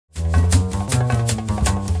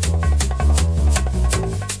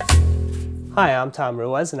Hi, I'm Tom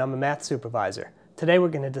Ruiz and I'm a math supervisor. Today we're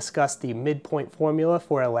going to discuss the midpoint formula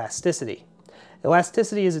for elasticity.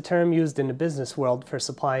 Elasticity is a term used in the business world for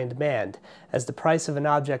supply and demand. As the price of an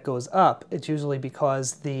object goes up, it's usually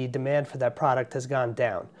because the demand for that product has gone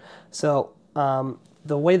down. So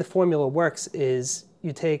the way the formula works is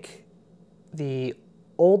you take the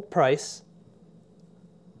old price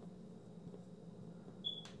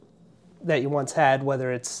that you once had,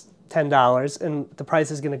 whether it's $10, and the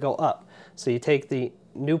price is going to go up. So you take the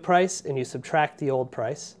new price and you subtract the old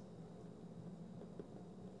price,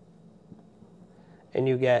 and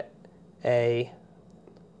you get a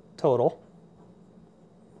total.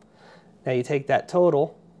 Now you take that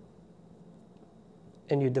total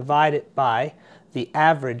and you divide it by the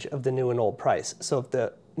average of the new and old price. So if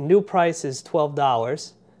the new price is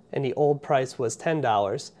 $12 and the old price was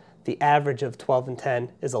 $10, the average of 12 and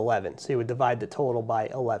 10 is 11. So you would divide the total by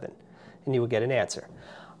 11 and you would get an answer.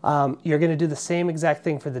 You're going to do the same exact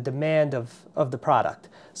thing for the demand of the product.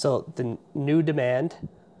 So the new demand,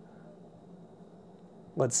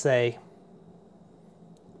 let's say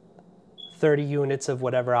 30 units of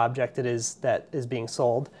whatever object it is that is being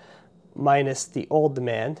sold, minus the old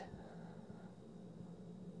demand,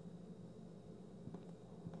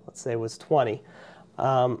 let's say it was 20.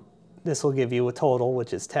 This will give you a total,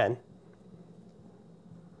 which is 10.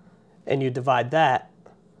 And you divide that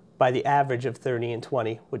by the average of 30 and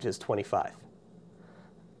 20, which is 25.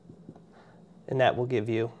 And that will give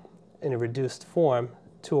you, in a reduced form,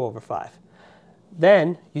 2 over 5.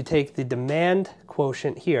 Then you take the demand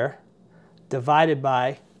quotient here, divided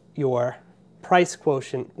by your price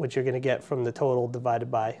quotient, which you're going to get from the total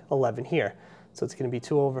divided by 11 here. So it's going to be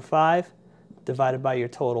 2 over 5 divided by your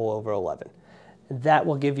total over 11. And that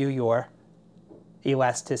will give you your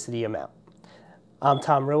elasticity amount. I'm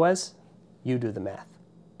Tom Ruiz. You do the math.